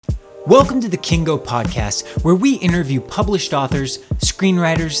Welcome to the Kingo Podcast, where we interview published authors,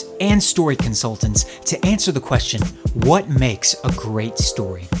 screenwriters, and story consultants to answer the question, what makes a great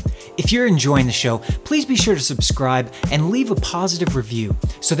story? If you're enjoying the show, please be sure to subscribe and leave a positive review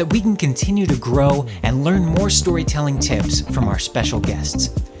so that we can continue to grow and learn more storytelling tips from our special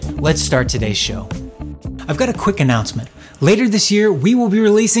guests. Let's start today's show. I've got a quick announcement. Later this year, we will be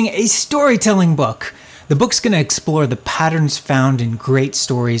releasing a storytelling book. The book's going to explore the patterns found in great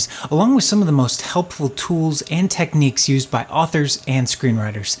stories, along with some of the most helpful tools and techniques used by authors and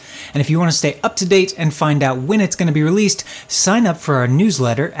screenwriters. And if you want to stay up to date and find out when it's going to be released, sign up for our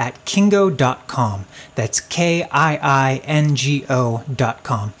newsletter at kingo.com. That's KIINGO.com.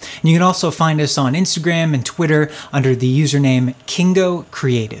 And you can also find us on Instagram and Twitter under the username Kingo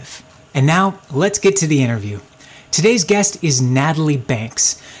Creative. And now, let's get to the interview. Today's guest is Natalie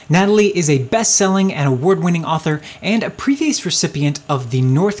Banks. Natalie is a best-selling and award-winning author and a previous recipient of the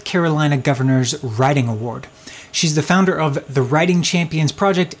North Carolina Governor's Writing Award. She's the founder of the Writing Champions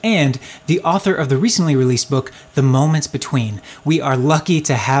Project and the author of the recently released book, The Moments Between. We are lucky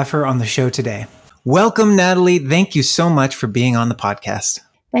to have her on the show today. Welcome, Natalie. Thank you so much for being on the podcast.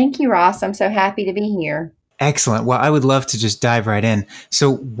 Thank you, Ross. I'm so happy to be here. Excellent. Well, I would love to just dive right in.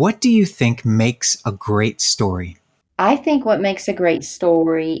 So what do you think makes a great story? I think what makes a great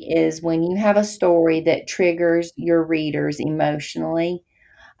story is when you have a story that triggers your readers emotionally.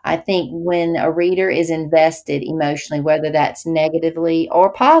 I think when a reader is invested emotionally, whether that's negatively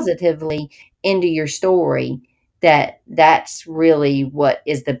or positively into your story, that's really what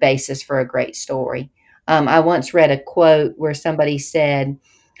is the basis for a great story. I once read a quote where somebody said,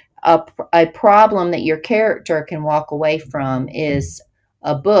 a problem that your character can walk away from is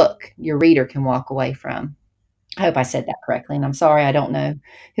a book your reader can walk away from. I hope I said that correctly, and I'm sorry, I don't know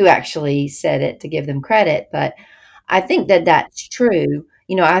who actually said it to give them credit, but I think that that's true.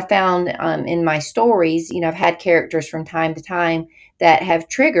 I found in my stories, I've had characters from time to time that have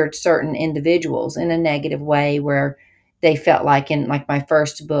triggered certain individuals in a negative way where they felt like in like my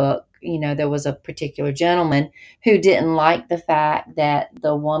first book, there was a particular gentleman who didn't like the fact that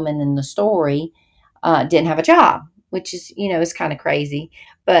the woman in the story didn't have a job, which is kind of crazy.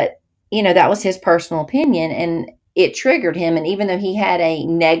 But that was his personal opinion and it triggered him. And even though he had a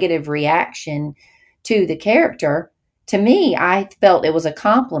negative reaction to the character, to me, I felt it was a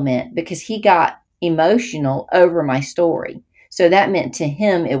compliment because he got emotional over my story. So that meant to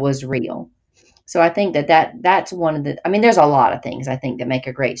him it was real. So I think that's one of there's a lot of things I think that make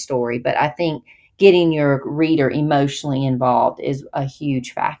a great story, but I think getting your reader emotionally involved is a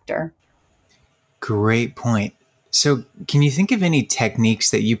huge factor. Great point. So can you think of any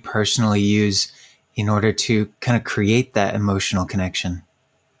techniques that you personally use in order to kind of create that emotional connection?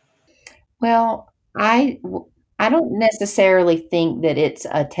 Well, I don't necessarily think that it's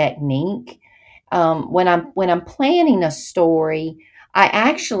a technique. When I'm planning a story, I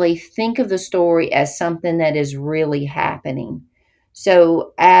actually think of the story as something that is really happening.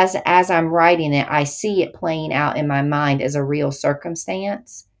 So as I'm writing it, I see it playing out in my mind as a real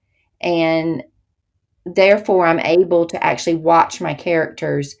circumstance, and therefore I'm able to actually watch my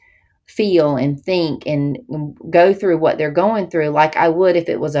characters feel and think and go through what they're going through like I would if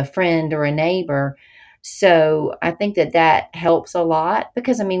it was a friend or a neighbor. So I think that helps a lot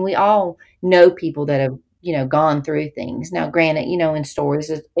because we all know people that have gone through things. Now granted, in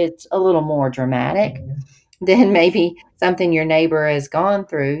stories it's a little more dramatic than maybe something your neighbor has gone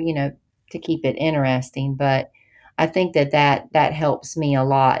through, to keep it interesting. But I think that helps me a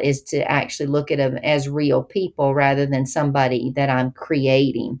lot is to actually look at them as real people rather than somebody that I'm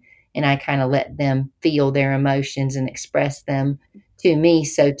creating. And I kind of let them feel their emotions and express them to me,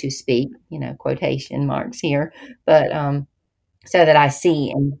 so to speak, quotation marks here, but so that I see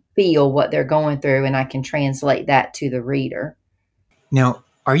and feel what they're going through and I can translate that to the reader. Now,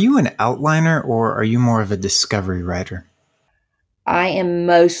 are you an outliner or are you more of a discovery writer? I am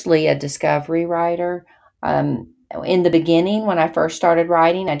mostly a discovery writer. In the beginning, when I first started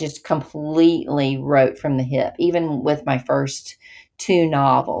writing, I just completely wrote from the hip. Even with my first two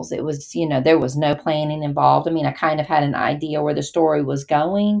novels, it was, there was no planning involved. I kind of had an idea where the story was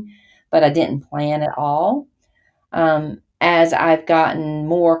going, but I didn't plan at all. As I've gotten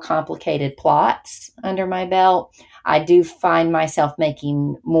more complicated plots under my belt, I do find myself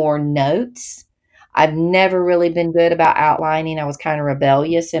making more notes. I've never really been good about outlining. I was kind of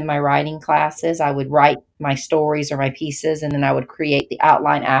rebellious in my writing classes. I would write my stories or my pieces, and then I would create the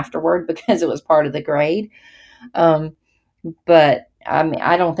outline afterward because it was part of the grade. Um, but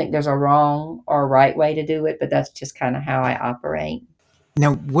I don't think there's a wrong or right way to do it, but that's just kind of how I operate.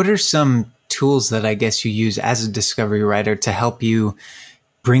 Now, what are some tools that I guess you use as a discovery writer to help you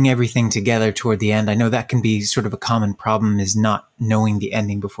bring everything together toward the end. I know that can be sort of a common problem, is not knowing the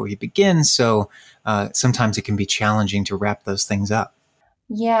ending before you begin. So sometimes it can be challenging to wrap those things up.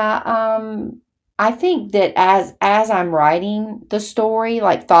 Yeah, I think that as I'm writing the story,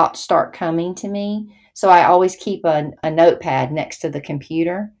 like thoughts start coming to me. So I always keep a notepad next to the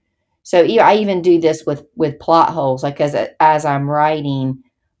computer. So I even do this with plot holes. Like as I'm writing,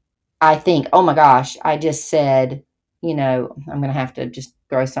 I think, oh my gosh, I just said, I'm going to have to just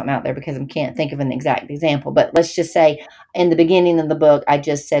throw something out there because I can't think of an exact example. But let's just say in the beginning of the book, I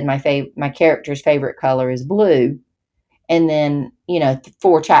just said my character's favorite color is blue, and then,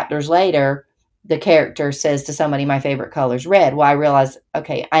 4 chapters later, the character says to somebody, my favorite color is red. Well, I realize,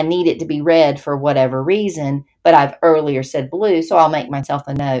 okay, I need it to be red for whatever reason, but I've earlier said blue. So I'll make myself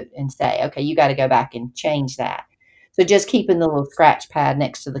a note and say, okay, you got to go back and change that. So just keeping the little scratch pad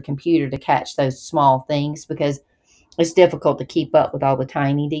next to the computer to catch those small things, because it's difficult to keep up with all the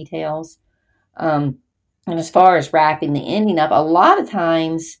tiny details. Um, and as far as wrapping the ending up, a lot of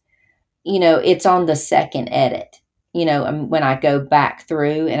times, it's on the second edit. When I go back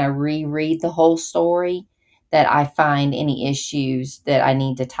through and I reread the whole story, that I find any issues that I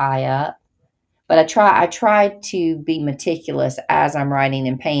need to tie up. But I try to be meticulous as I'm writing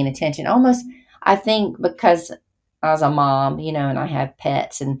and paying attention. Almost, I think, because as a mom, and I have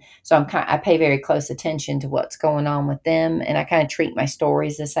pets, and so I pay very close attention to what's going on with them, and I kind of treat my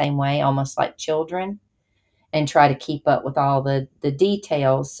stories the same way, almost like children, and try to keep up with all the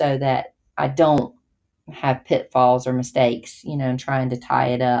details so that I don't have pitfalls or mistakes, trying to tie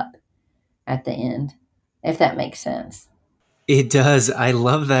it up at the end, if that makes sense. It does. I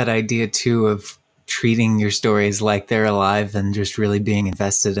love that idea too of treating your stories like they're alive and just really being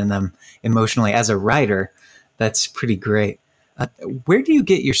invested in them emotionally. As a writer, that's pretty great. Where do you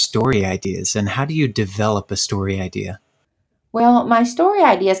get your story ideas, and how do you develop a story idea? Well, my story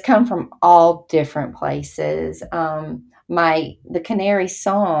ideas come from all different places. The Canary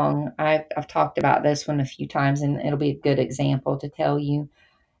Song, I've talked about this one a few times, and it'll be a good example to tell you.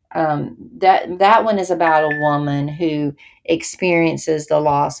 That one is about a woman who experiences the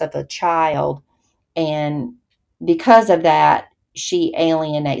loss of a child, and because of that, she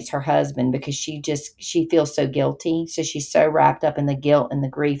alienates her husband because she feels so guilty. So she's so wrapped up in the guilt and the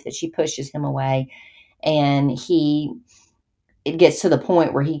grief that she pushes him away, and it gets to the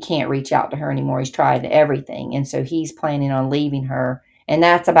point where he can't reach out to her anymore. He's tried everything, and so he's planning on leaving her. And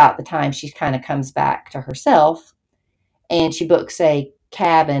that's about the time she kind of comes back to herself, and she books a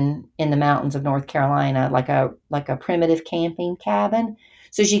cabin in the mountains of North Carolina, like a primitive camping cabin,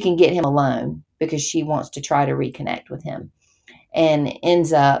 so she can get him alone because she wants to try to reconnect with him. And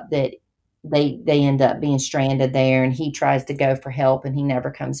ends up that they end up being stranded there, and he tries to go for help and he never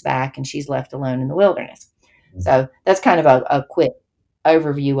comes back, and she's left alone in the wilderness. So that's kind of a quick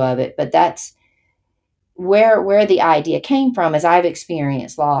overview of it, but that's where the idea came from. As I've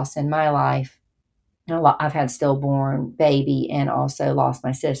experienced loss in my life, I've had stillborn baby and also lost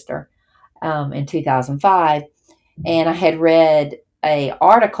my sister in 2005. And I had read a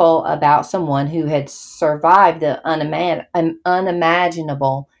article about someone who had survived the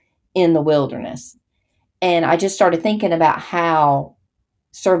unimaginable in the wilderness. And I just started thinking about how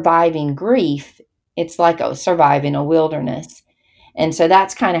surviving grief, it's like surviving a wilderness. And so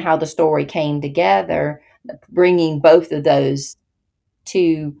that's kind of how the story came together, bringing both of those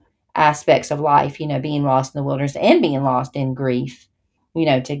two aspects of life, being lost in the wilderness and being lost in grief,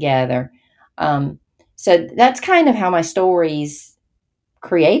 together. Um, so that's kind of how my stories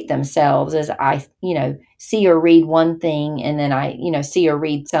create themselves, as I, see or read one thing, and then I, see or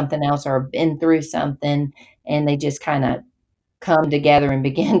read something else or been through something, and they just kind of come together and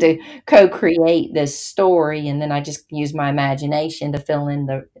begin to co-create this story, and then I just use my imagination to fill in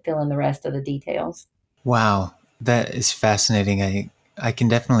the rest of the details. Wow, that is fascinating. I can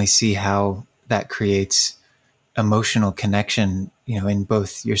definitely see how that creates emotional connection, in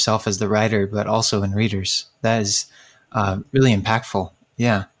both yourself as the writer, but also in readers. That is really impactful.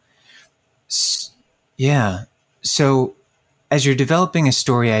 Yeah. S- yeah. So, as you're developing a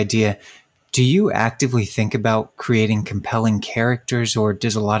story idea, do you actively think about creating compelling characters, or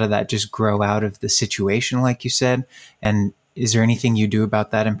does a lot of that just grow out of the situation, like you said? And is there anything you do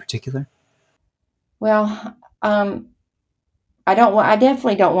about that in particular? Well, I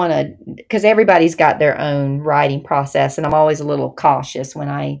definitely don't want to, because everybody's got their own writing process, and I'm always a little cautious when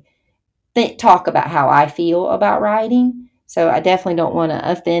I talk about how I feel about writing. So I definitely don't want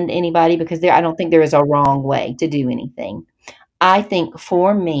to offend anybody, because I don't think there is a wrong way to do anything. I think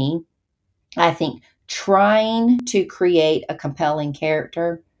for me, I think trying to create a compelling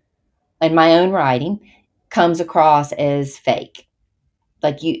character in my own writing comes across as fake.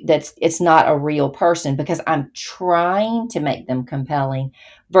 like you that's it's not a real person because I'm trying to make them compelling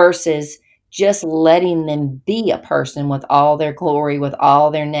versus just letting them be a person with all their glory, with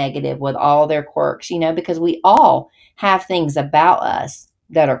all their negative, with all their quirks, because we all have things about us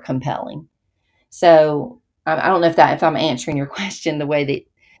that are compelling. So I don't know if I'm answering your question the way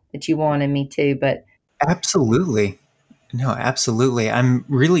that you wanted me to, but Absolutely. No, absolutely. I'm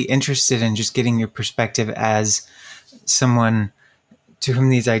really interested in just getting your perspective as someone to whom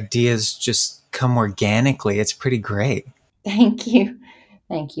these ideas just come organically. It's pretty great. thank you.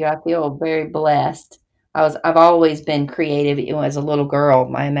 Thank you. I feel very blessed. I've always been creative. As a little girl,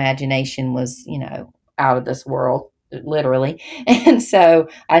 my imagination was, out of this world, literally. And so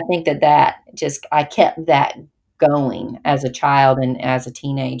I think that just I kept that going as a child and as a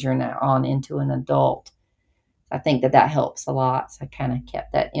teenager and on into an adult. I think that helps a lot. So I kind of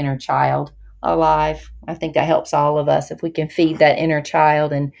kept that inner child alive. I think that helps all of us if we can feed that inner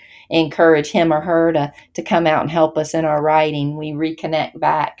child and encourage him or her to come out and help us in our writing. We reconnect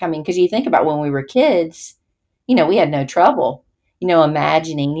back. I mean, because you think about when we were kids, we had no trouble,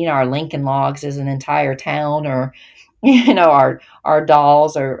 imagining, our Lincoln Logs as an entire town or, our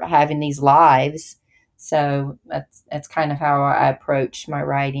dolls or having these lives. So that's kind of how I approach my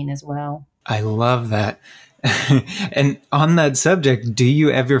writing as well. I love that. And on that subject, do you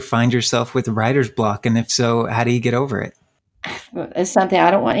ever find yourself with writer's block? And if so, how do you get over it? It's something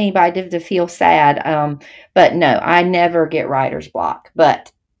I don't want anybody to feel sad. But no, I never get writer's block.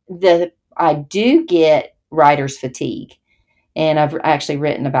 But I do get writer's fatigue, and I've actually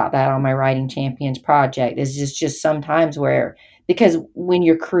written about that on my Writing Champions project. Is just sometimes where because when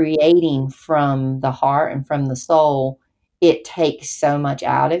you're creating from the heart and from the soul, it takes so much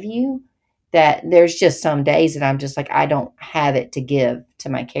out of you that there's just some days that I'm just like I don't have it to give to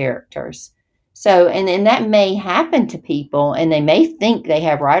my characters. So and that may happen to people and they may think they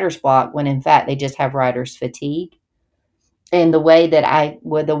have writer's block when in fact they just have writer's fatigue. And the way that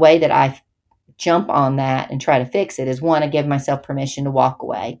I jump on that and try to fix it is one, I give myself permission to walk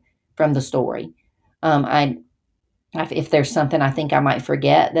away from the story. I if there's something I think I might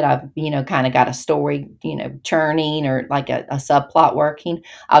forget that I've, kind of got a story, churning or like a subplot working,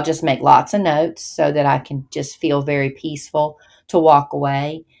 I'll just make lots of notes so that I can just feel very peaceful to walk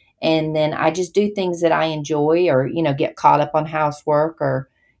away. And then I just do things that I enjoy or, get caught up on housework or,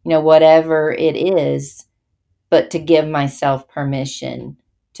 whatever it is, but to give myself permission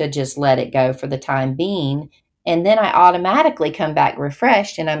to just let it go for the time being. And then I automatically come back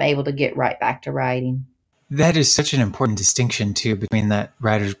refreshed and I'm able to get right back to writing. That is such an important distinction, too, between that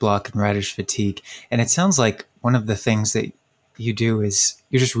writer's block and writer's fatigue. And it sounds like one of the things that you do is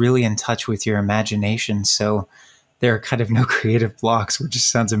you're just really in touch with your imagination. So there are kind of no creative blocks, which just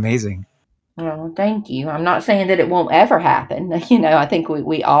sounds amazing. Well, thank you. I'm not saying that it won't ever happen. I think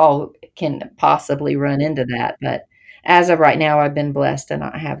we all can possibly run into that. But as of right now, I've been blessed to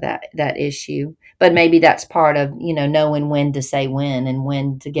not have that issue. But maybe that's part of, knowing when to say when and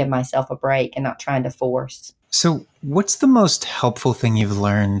when to give myself a break and not trying to force. So, what's the most helpful thing you've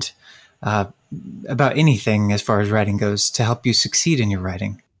learned uh, about anything as far as writing goes to help you succeed in your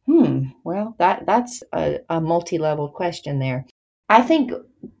writing? Well, that's a multi-level question there. I think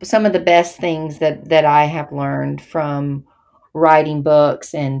some of the best things that I have learned from writing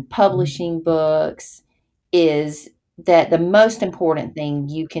books and publishing books is that the most important thing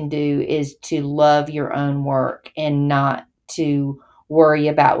you can do is to love your own work and not to worry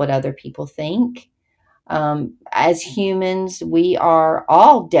about what other people think. As humans, we are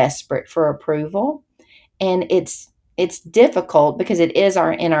all desperate for approval, and it's difficult because it is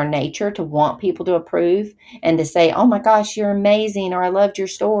in our nature to want people to approve and to say, "Oh my gosh, you're amazing," or "I loved your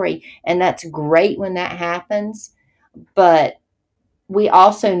story." And that's great when that happens, but we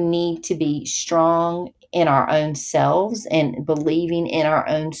also need to be strong in our own selves and believing in our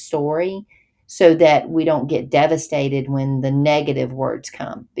own story so that we don't get devastated when the negative words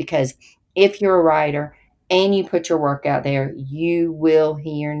come. Because if you're a writer and you put your work out there, you will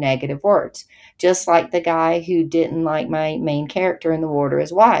hear negative words. Just like the guy who didn't like my main character in The Water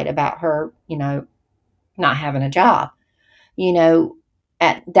is Wide about her, not having a job. You know,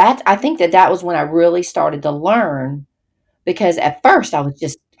 at that, I think that was when I really started to learn because at first I was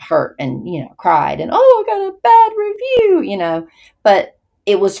just hurt and, cried and, oh, I got a bad review, but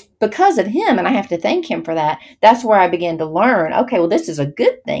it was because of him. And I have to thank him for that. That's where I began to learn, okay, well, this is a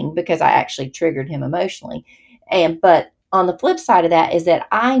good thing because I actually triggered him emotionally. But on the flip side of that is that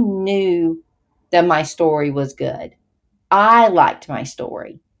I knew that my story was good. I liked my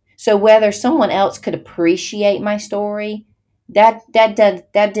story. So whether someone else could appreciate my story, that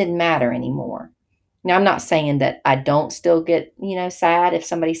didn't matter anymore. Now, I'm not saying that I don't still get, sad if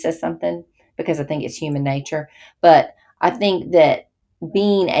somebody says something, because I think it's human nature. But I think that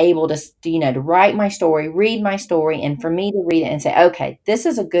being able to write my story, read my story, and for me to read it and say, okay, this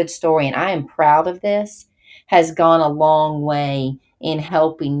is a good story and I am proud of this, has gone a long way in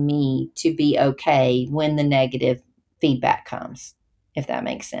helping me to be okay when the negative feedback comes, if that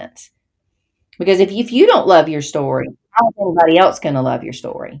makes sense. Because if you don't love your story, how is anybody else going to love your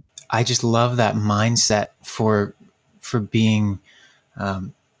story? I just love that mindset for being, I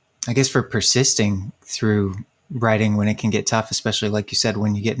guess, for persisting through writing when it can get tough, especially like you said,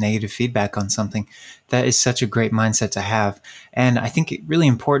 when you get negative feedback on something. That is such a great mindset to have, and I think it really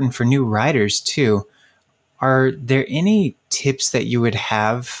important for new writers too. Are there any tips that you would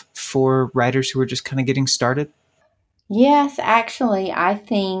have for writers who are just kind of getting started? Yes, actually, I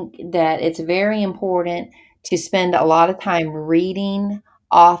think that it's very important to spend a lot of time reading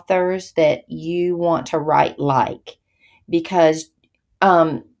authors that you want to write like, because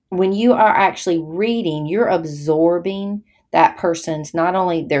when you are actually reading, you're absorbing that person's not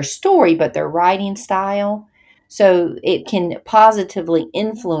only their story, but their writing style. So it can positively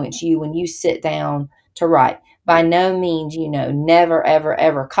influence you when you sit down to write. By no means, never, ever,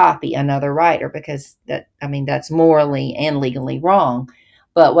 ever copy another writer, because that's morally and legally wrong.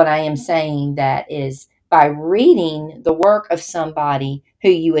 But what I am saying that is, by reading the work of somebody who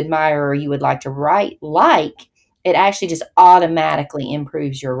you admire or you would like to write like, it actually just automatically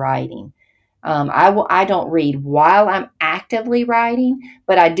improves your writing. I don't read while I'm actively writing,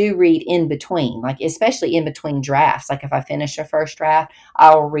 but I do read in between, like especially in between drafts. Like if I finish a first draft,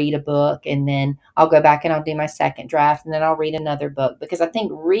 I'll read a book and then I'll go back and I'll do my second draft and then I'll read another book, because I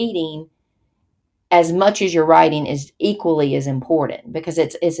think reading as much as you're writing is equally as important, because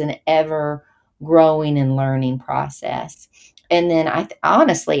it's an ever growing and learning process. And then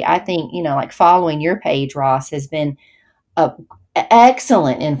honestly, I think, like following your page, Ross, has been a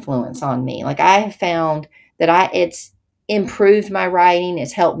excellent influence on me. Like I have found that it's improved my writing.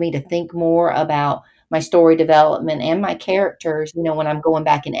 It's helped me to think more about my story development and my characters, when I'm going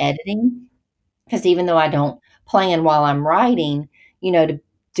back and editing. Because even though I don't plan while I'm writing,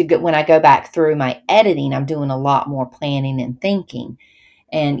 to go, when I go back through my editing, I'm doing a lot more planning and thinking.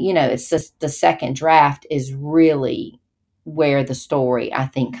 And, it's just the second draft is really where the story, I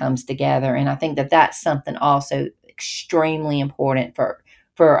think, comes together. And I think that that's something also extremely important for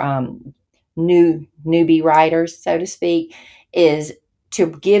newbie writers, so to speak, is to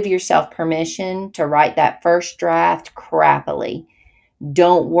give yourself permission to write that first draft crappily.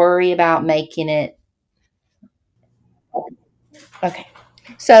 Don't worry about making it okay.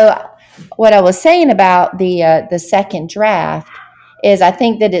 So what I was saying about the second draft is, I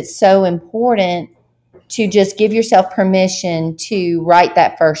think that it's so important to just give yourself permission to write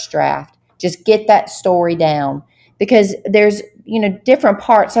that first draft. Just get that story down, because there's, different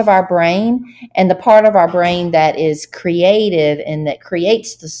parts of our brain, and the part of our brain that is creative and that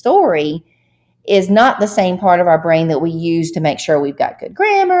creates the story is not the same part of our brain that we use to make sure we've got good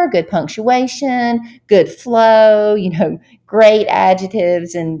grammar, good punctuation, good flow, great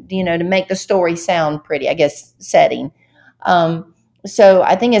adjectives, and, to make the story sound pretty, I guess, setting. So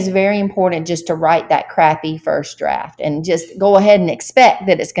I think it's very important just to write that crappy first draft and just go ahead and expect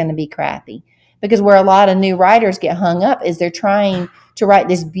that it's going to be crappy. Because where a lot of new writers get hung up is they're trying to write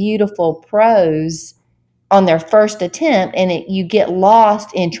this beautiful prose on their first attempt, and you get lost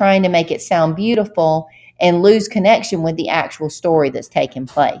in trying to make it sound beautiful and lose connection with the actual story that's taking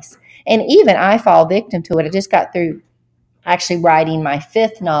place. And even I fall victim to it. I just got through actually writing my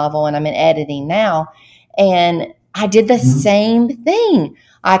fifth novel and I'm in editing now, and I did the same thing.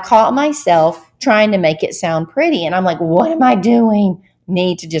 I caught myself trying to make it sound pretty, and I'm like, what am I doing?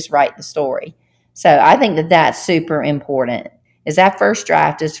 Need to just write the story. So I think that that's super important, is that first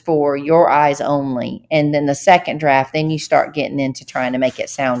draft is for your eyes only, and then the second draft, then you start getting into trying to make it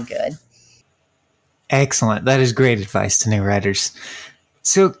sound good. Excellent. That is great advice to new writers.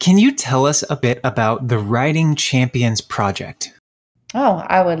 So, can you tell us a bit about the Writing Champions Project? Oh,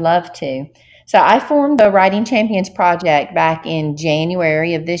 I would love to. So I formed the Writing Champions Project back in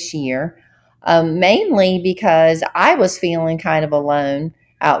January of this year, mainly because I was feeling kind of alone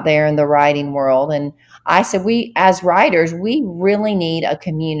out there in the writing world. And I said, we, as writers, we really need a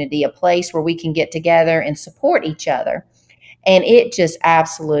community, a place where we can get together and support each other. And it just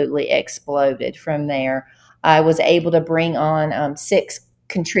absolutely exploded from there. I was able to bring on six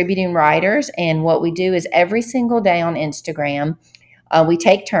contributing writers. And what we do is every single day on Instagram, we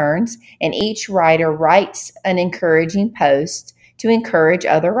take turns, and each writer writes an encouraging post to encourage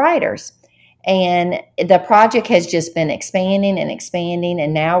other writers. And the project has just been expanding and expanding,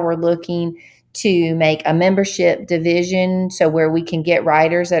 and now we're looking to make a membership division, so where we can get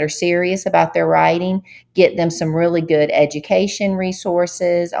writers that are serious about their writing, get them some really good education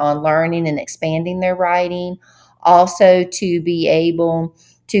resources on learning and expanding their writing. Also, to be able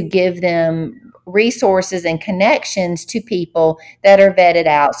to give them resources and connections to people that are vetted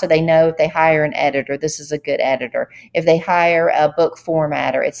out, so they know if they hire an editor, this is a good editor. If they hire a book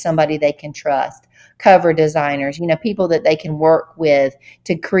formatter, it's somebody they can trust. Cover designers, people that they can work with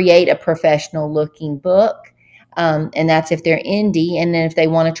to create a professional looking book. And that's if they're indie. And then if they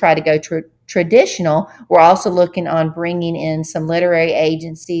want to try to go traditional, we're also looking on bringing in some literary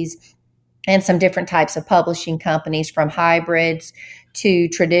agencies and some different types of publishing companies, from hybrids to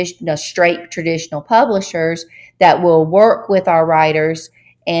traditional, straight traditional publishers that will work with our writers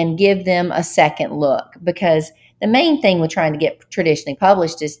and give them a second look. Because the main thing with trying to get traditionally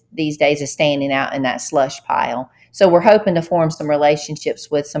published these days is standing out in that slush pile. So we're hoping to form some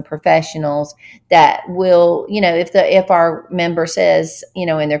relationships with some professionals that will, if our member says,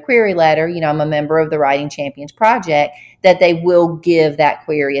 in their query letter, I'm a member of the Writing Champions Project, that they will give that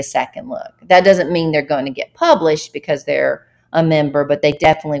query a second look. That doesn't mean they're going to get published because they're a member, but they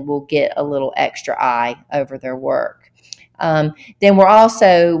definitely will get a little extra eye over their work. Then we're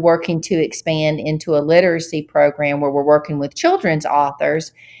also working to expand into a literacy program where we're working with children's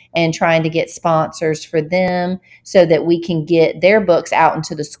authors and trying to get sponsors for them so that we can get their books out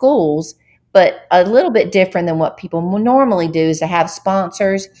into the schools. But a little bit different than what people normally do is to have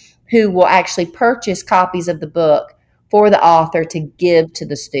sponsors who will actually purchase copies of the book for the author to give to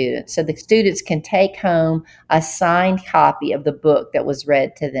the students. So the students can take home a signed copy of the book that was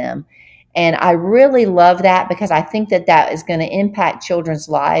read to them. And I really love that, because I think that is going to impact children's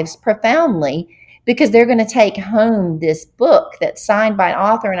lives profoundly, because they're going to take home this book that's signed by an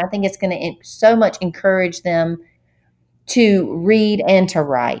author. And I think it's going to so much encourage them to read and to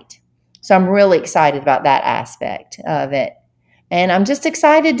write. So I'm really excited about that aspect of it. And I'm just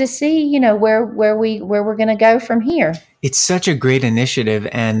excited to see, where we're going to go from here. It's such a great initiative.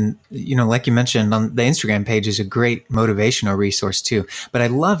 And, like you mentioned, on the Instagram page is a great motivational resource too. But I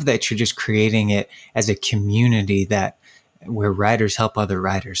love that you're just creating it as a community where writers help other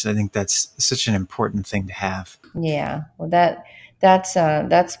writers. I think that's such an important thing to have. Yeah. Well,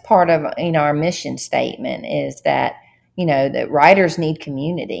 that's part of, our mission statement is that, that writers need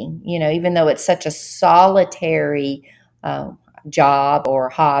community, even though it's such a solitary job or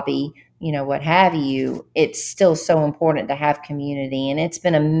hobby, what have you, it's still so important to have community. And it's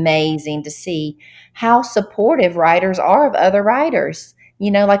been amazing to see how supportive writers are of other writers.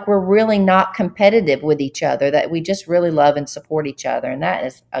 Like we're really not competitive with each other, that we just really love and support each other. And that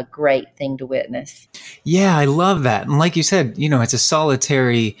is a great thing to witness. Yeah, I love that. And like you said, it's a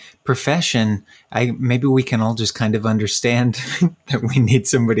solitary profession. Maybe we can all just kind of understand that we need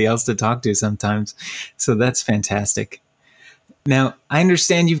somebody else to talk to sometimes. So that's fantastic. Now, I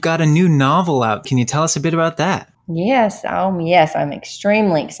understand you've got a new novel out. Can you tell us a bit about that? Yes. Yes, I'm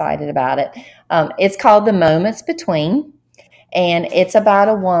extremely excited about it. It's called The Moments Between, and it's about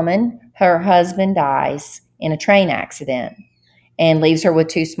a woman. Her husband dies in a train accident and leaves her with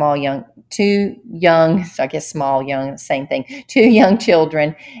two young, I guess small, young, same thing, two young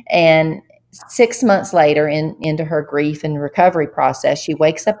children. And 6 months later, into her grief and recovery process, she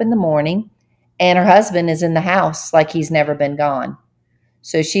wakes up in the morning and her husband is in the house like he's never been gone.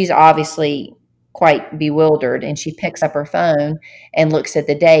 So she's obviously quite bewildered, and she picks up her phone and looks at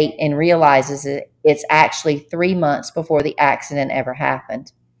the date and realizes it's actually 3 months before the accident ever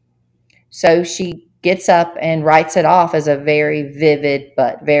happened. So she gets up and writes it off as a very vivid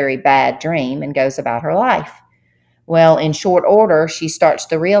but very bad dream and goes about her life. Well, in short order, she starts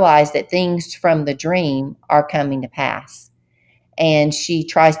to realize that things from the dream are coming to pass. And she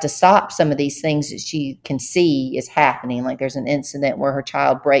tries to stop some of these things that she can see is happening. Like there's an incident where her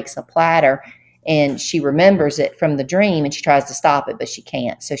child breaks a platter and she remembers it from the dream and she tries to stop it, but she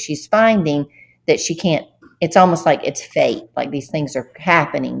can't. So she's finding that she can't. It's almost like it's fate, like these things are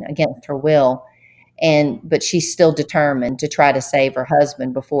happening against her will. But she's still determined to try to save her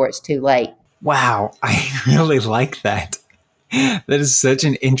husband before it's too late. Wow, I really like that. That is such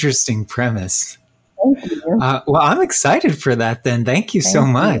an interesting premise. Thank you. Well, I'm excited for that then. Thank you so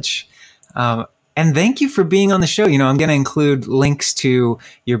much. And thank you for being on the show. I'm going to include links to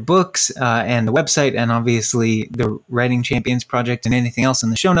your books and the website and obviously the Writing Champions Project and anything else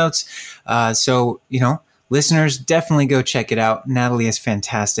in the show notes. So, listeners, definitely go check it out. Natalie is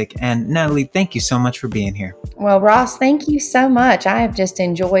fantastic. And Natalie, thank you so much for being here. Well, Ross, thank you so much. I have just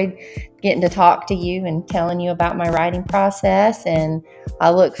enjoyed getting to talk to you and telling you about my writing process. And I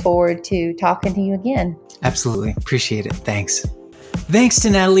look forward to talking to you again. Absolutely. Appreciate it. Thanks. Thanks to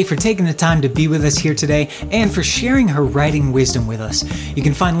Natalie for taking the time to be with us here today and for sharing her writing wisdom with us. You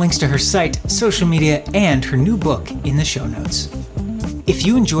can find links to her site, social media, and her new book in the show notes. If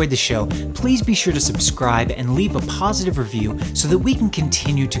you enjoyed the show, please be sure to subscribe and leave a positive review so that we can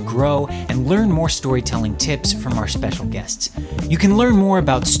continue to grow and learn more storytelling tips from our special guests. You can learn more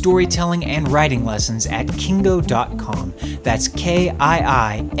about storytelling and writing lessons at kingo.com. That's KIINGO.com.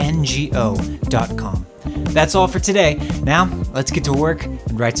 That's all for today. Now, let's get to work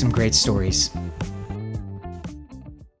and write some great stories.